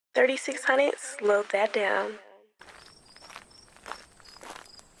$3,600, slow that down.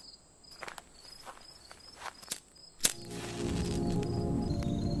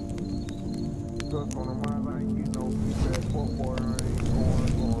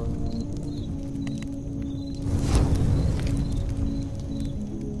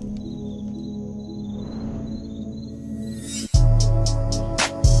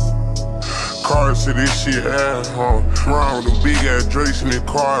 Car to this shit ass, round with the big ass Drakes in the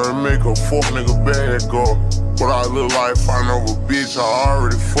car and make a fuck nigga bad go. But I look like fighting over a bitch I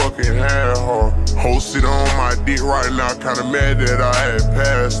already fucking had her. Hoe sit on my dick right now, kinda mad that I had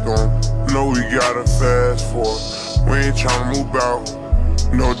passed on. Know we gotta fast forward, we ain't tryna move out.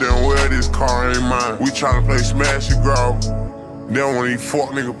 Know damn well this car ain't mine, we tryna play smash and grab. Then when these fuck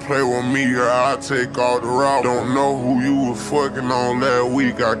nigga play with me, I take all the route. Don't know who you was fucking on last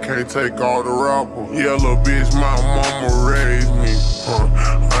week, I can't take all the rappers. Yeah, little bitch, my mama raised me.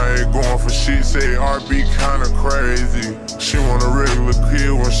 I ain't going for shit, say RB kinda crazy. She want a regular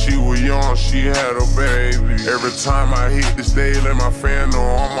kid when she was young, she had a baby. Every time I hit the stage, let my fan know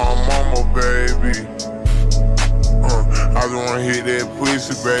I'm my mama, baby. I just wanna hit that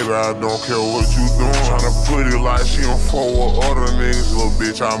pussy, baby, I don't care what you doing. Tryna put it like she don't fuck with other niggas, little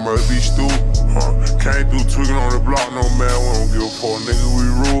bitch, I must be stupid. Came through tweaking on the block, no man, we don't give a fuck, nigga, we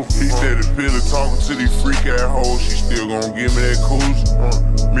roof. He said the pillar talking to these freak ass hoes, she still gon' give me that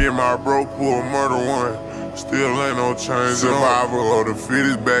coochie. Me and my bro pull a murder one, still ain't no change. Survival of the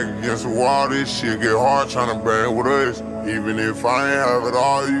fittest, back against the wall, this shit get hard tryna bang with us. Even if I ain't have it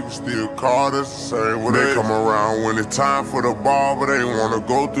all, you can still call us the same with us. They come around when it's time for the ball, but they ain't wanna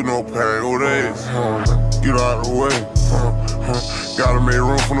go through no pain with us. Get out of the way, gotta make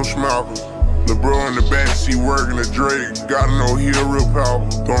room for them schmalkers. The bro in the backseat working the Drake, gotta know he a real pal.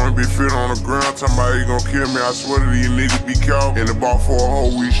 Throwing big fit on the ground, talking about he gon' kill me, I swear to these niggas be careful. In the ball for a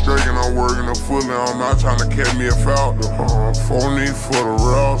whole week straight, and I'm working a fully, I'm not trying to catch me a foul. Phony for the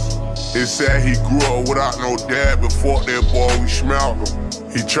Ross. It's sad he grew up without no dad, but fuck that boy, we smelled him.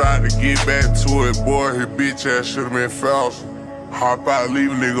 He tried to get back to it, boy, his bitch ass should've been false. Hop out,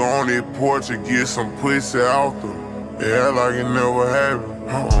 leave a nigga on that porch and get some pussy out there. Yeah, like it never happened.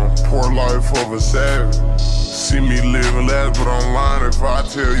 Poor life of a savage. See me living last, but I'm lying if I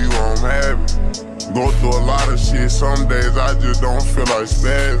tell you I'm happy. Go through a lot of shit, some days I just don't feel like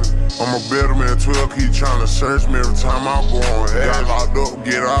spazzing. I'm a better man, 12 keep trying to search me every time I'm going. Got locked up,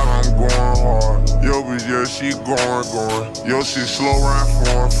 get out, I'm going hard. Yo, bitch, yeah, she going. Yo, shit slow round,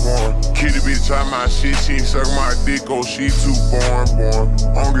 foreign. Kitty bitch, try my shit, she ain't suck my dick, oh, she too boring.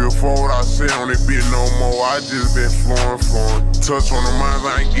 I don't give a fuck what I say on it bitch no more, I just been flowing. Touch on the minds, I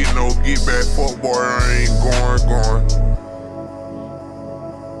ain't getting no get back, fuck boy, I ain't going.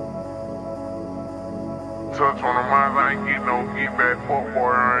 Touch on the minds, I ain't getting no get back, fuck boy,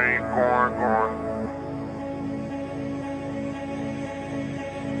 I ain't going.